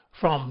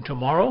From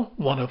tomorrow,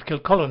 one of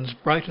Kilcullen's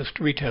brightest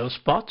retail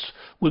spots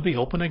will be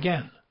open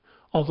again,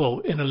 although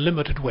in a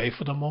limited way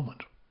for the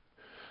moment.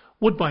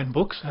 Woodbine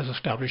Books has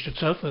established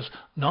itself as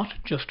not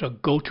just a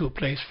go-to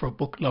place for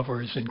book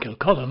lovers in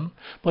Kilcullen,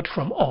 but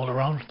from all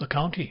around the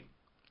county.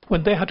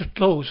 When they had to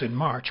close in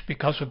March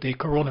because of the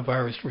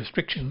coronavirus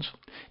restrictions,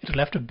 it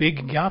left a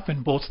big gap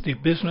in both the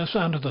business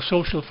and the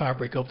social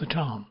fabric of the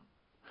town.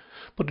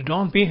 But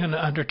Dawn Behan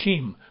and her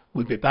team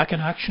will be back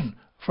in action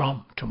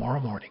from tomorrow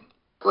morning.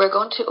 We're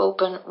going to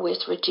open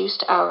with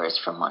reduced hours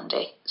from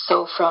Monday,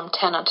 so from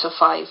 10 until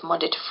 5,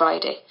 Monday to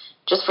Friday,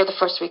 just for the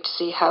first week to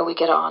see how we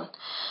get on.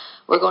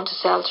 We're going to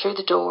sell through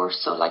the door,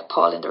 so like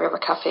Paul in the River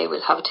Cafe,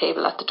 we'll have a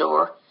table at the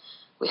door.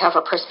 We have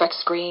our Perspex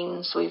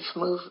screens,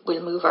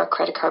 we'll move our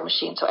credit card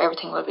machine, so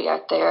everything will be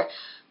out there.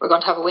 We're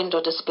going to have a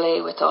window display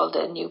with all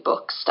the new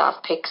books,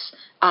 staff picks,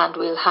 and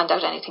we'll hand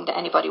out anything that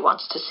anybody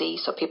wants to see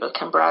so people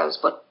can browse,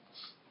 but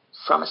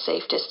from a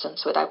safe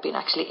distance without being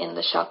actually in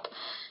the shop.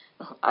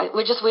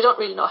 We don't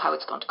really know how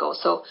it's going to go,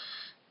 so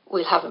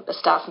we'll have a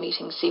staff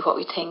meeting, see what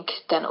we think,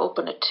 then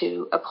open it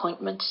to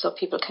appointments so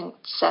people can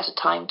set a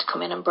time to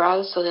come in and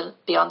browse, so they'll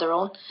be on their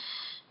own.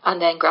 And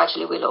then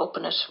gradually we'll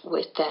open it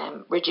with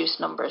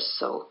reduced numbers,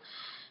 so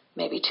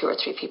maybe 2 or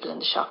 3 people in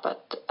the shop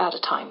at a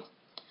time.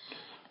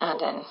 And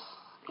then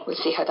we'll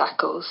see how that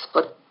goes.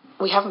 But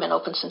we haven't been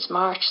open since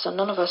March, so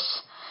none of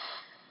us,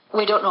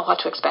 we don't know what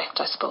to expect,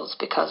 I suppose,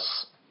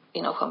 because,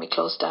 when we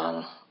closed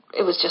down,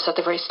 it was just at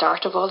the very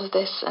start of all of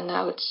this, and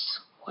now it's,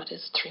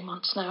 3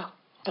 months now?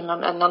 And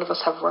none of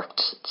us have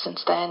worked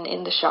since then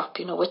in the shop,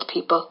 with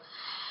people.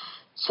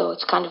 So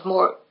it's kind of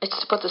more, it's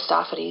to put the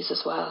staff at ease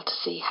as well, to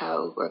see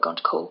how we're going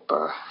to cope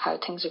or how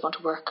things are going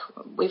to work.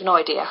 We've no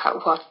idea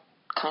what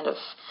kind of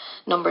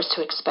numbers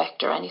to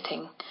expect or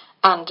anything.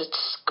 And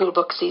it's school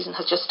book season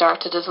has just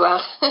started as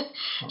well,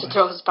 to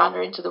throw his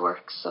banner into the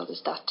works, so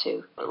there's that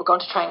too. We're going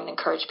to try and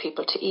encourage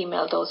people to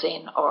email those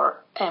in,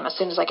 or as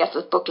soon as I get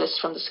the book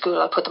list from the school,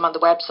 I'll put them on the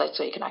website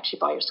so you can actually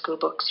buy your school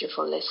books, your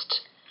full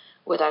list,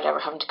 without ever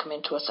having to come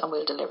into us, and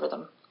we'll deliver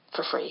them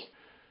for free.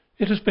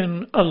 It has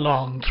been a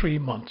long 3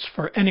 months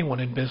for anyone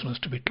in business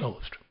to be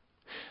closed.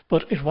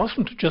 But it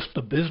wasn't just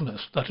the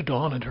business that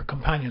Dawn and her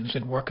companions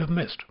in work have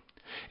missed.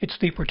 It's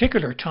the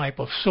particular type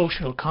of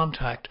social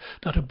contact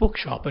that a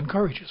bookshop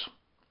encourages.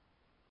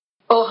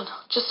 Oh,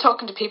 just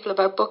talking to people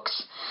about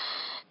books.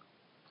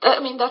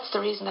 That's the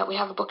reason that we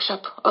have a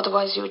bookshop.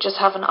 Otherwise you would just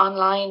have an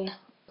online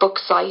book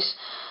site.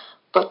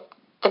 But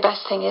the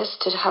best thing is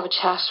to have a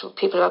chat with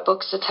people about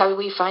books. It's how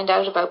we find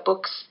out about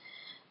books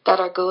that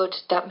are good,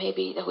 that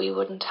maybe that we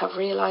wouldn't have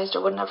realised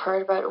or wouldn't have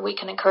heard about. Or we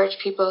can encourage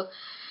people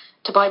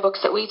to buy books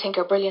that we think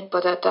are brilliant,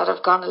 but that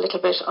have gone a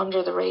little bit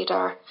under the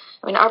radar.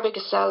 Our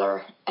biggest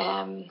seller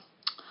in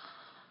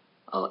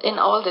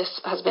all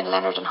this has been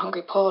Leonard and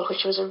Hungry Paul,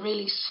 which was a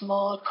really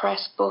small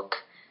press book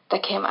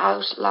that came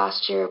out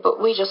last year,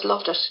 but we just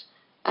loved it.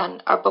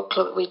 And our book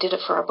club, we did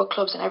it for our book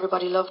clubs, and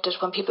everybody loved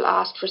it. When people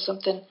asked for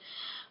something,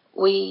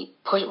 we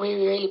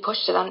really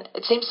pushed it, and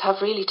it seems to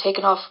have really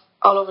taken off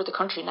all over the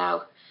country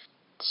now.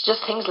 It's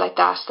just things like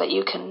that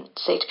you can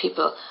say to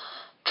people,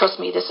 trust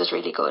me, this is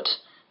really good.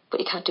 But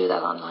you can't do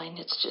that online.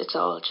 It's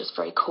all just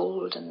very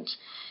cold, and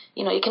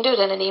you can do it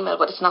in an email,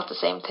 but it's not the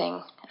same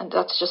thing. And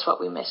that's just what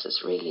we miss,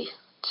 is really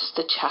just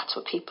the chats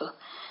with people.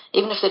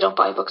 Even if they don't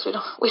buy books,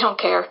 we don't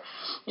care.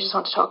 We just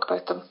want to talk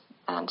about them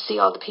and see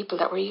all the people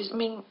that we're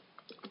using.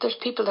 There's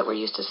people that we're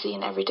used to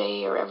seeing every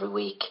day or every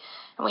week,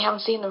 and we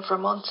haven't seen them for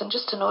months, and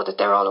just to know that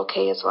they're all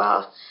okay as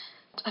well.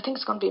 I think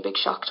it's going to be a big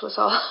shock to us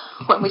all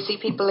when we see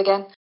people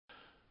again.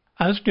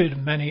 As did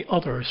many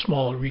other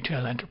small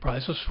retail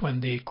enterprises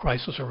when the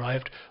crisis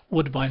arrived,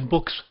 Woodbine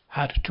Books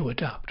had to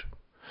adapt.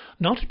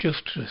 Not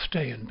just to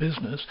stay in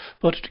business,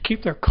 but to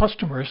keep their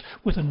customers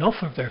with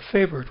enough of their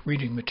favourite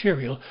reading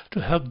material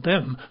to help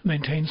them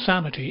maintain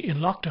sanity in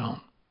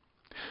lockdown.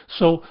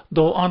 So,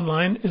 though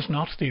online is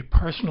not the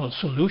personal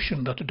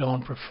solution that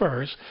Dawn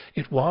prefers,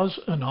 it was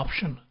an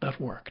option that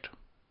worked.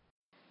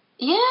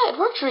 Yeah, it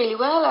worked really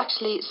well,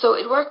 actually. So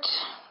it worked,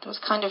 it was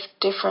kind of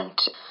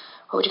different,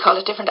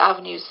 different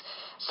avenues.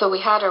 So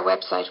we had our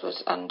website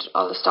and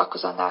all the stock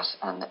was on that,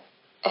 and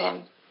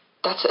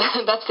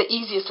that's the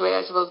easiest way,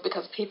 I suppose,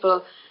 because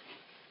people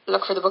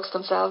look for the books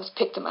themselves,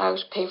 pick them out,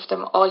 pay for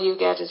them. All you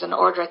get is an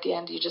order at the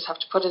end. You just have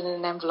to put it in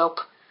an envelope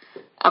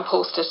and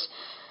post it.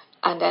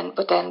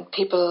 But then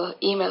people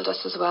emailed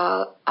us as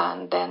well,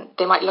 and then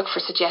they might look for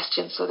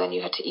suggestions, so then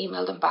you had to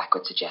email them back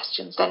with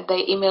suggestions. Then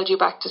they emailed you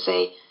back to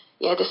say,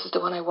 yeah, this is the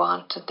one I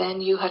want. And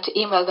then you had to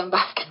email them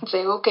back and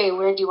say, okay,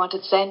 where do you want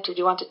it sent, or do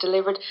you want it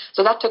delivered?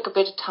 So that took a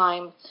bit of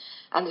time.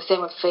 And the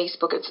same with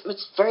Facebook.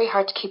 It's very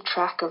hard to keep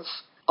track of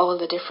all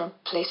the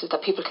different places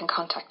that people can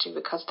contact you,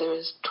 because there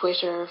is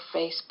Twitter,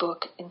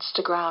 Facebook,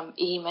 Instagram,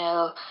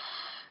 email,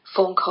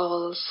 phone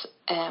calls.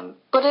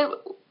 But it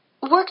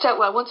worked out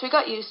well. Once we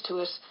got used to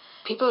it,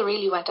 people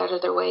really went out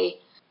of their way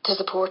to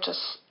support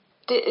us.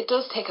 It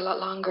does take a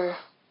lot longer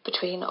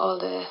between all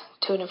the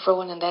to and fro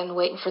and then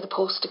waiting for the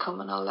post to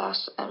come and all that.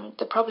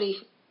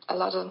 A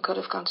lot of them could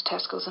have gone to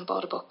Tesco's and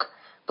bought a book,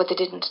 but they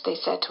didn't. They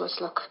said to us,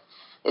 look,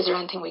 is there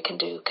anything we can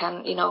do?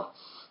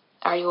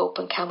 Are you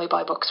open? Can we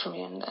buy books from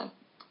you? And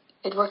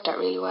it worked out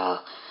really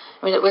well.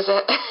 I mean, it was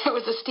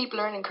a steep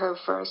learning curve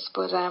for us,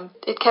 but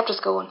it kept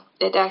us going.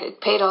 It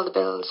paid all the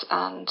bills,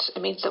 and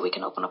it means that we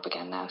can open up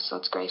again now, so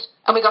it's great.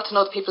 And we got to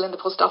know the people in the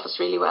post office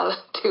really well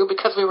too,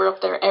 because we were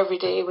up there every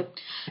day with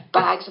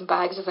bags and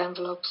bags of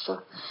envelopes.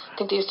 So I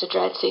think they used to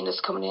dread seeing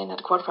us coming in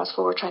at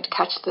 4:15 trying to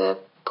catch the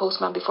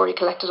postman before he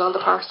collected all the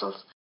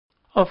parcels.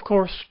 Of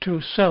course, to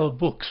sell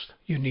books,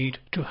 you need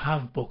to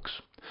have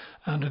books.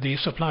 And the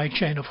supply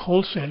chain of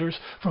wholesalers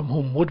from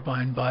whom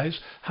Woodbine buys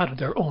had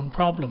their own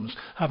problems,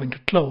 having to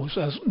close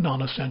as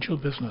non-essential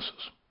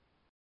businesses.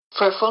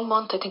 For a full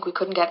month, I think we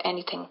couldn't get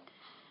anything.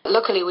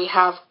 Luckily, we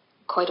have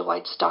quite a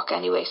wide stock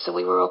anyway, so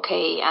we were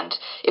okay. And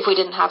if we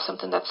didn't have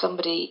something that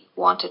somebody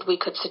wanted, we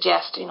could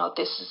suggest,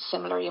 this is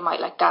similar, you might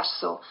like that.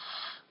 So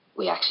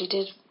we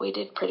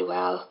did pretty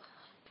well.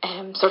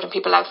 Sorting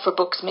people out for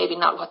books, maybe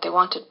not what they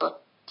wanted,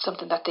 but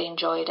something that they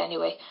enjoyed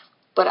anyway.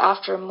 But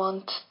after a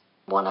month,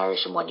 one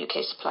Irish and one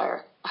UK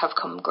supplier have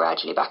come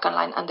gradually back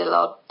online, and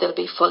they'll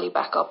be fully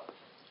back up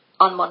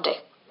on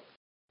Monday.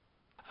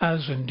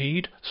 As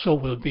indeed, so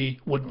will be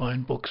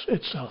Woodbine Books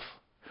itself.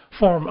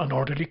 Form an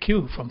orderly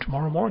queue from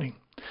tomorrow morning,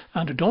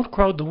 and don't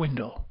crowd the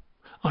window.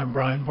 I'm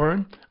Brian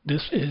Byrne.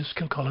 This is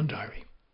Kilcullen Diary.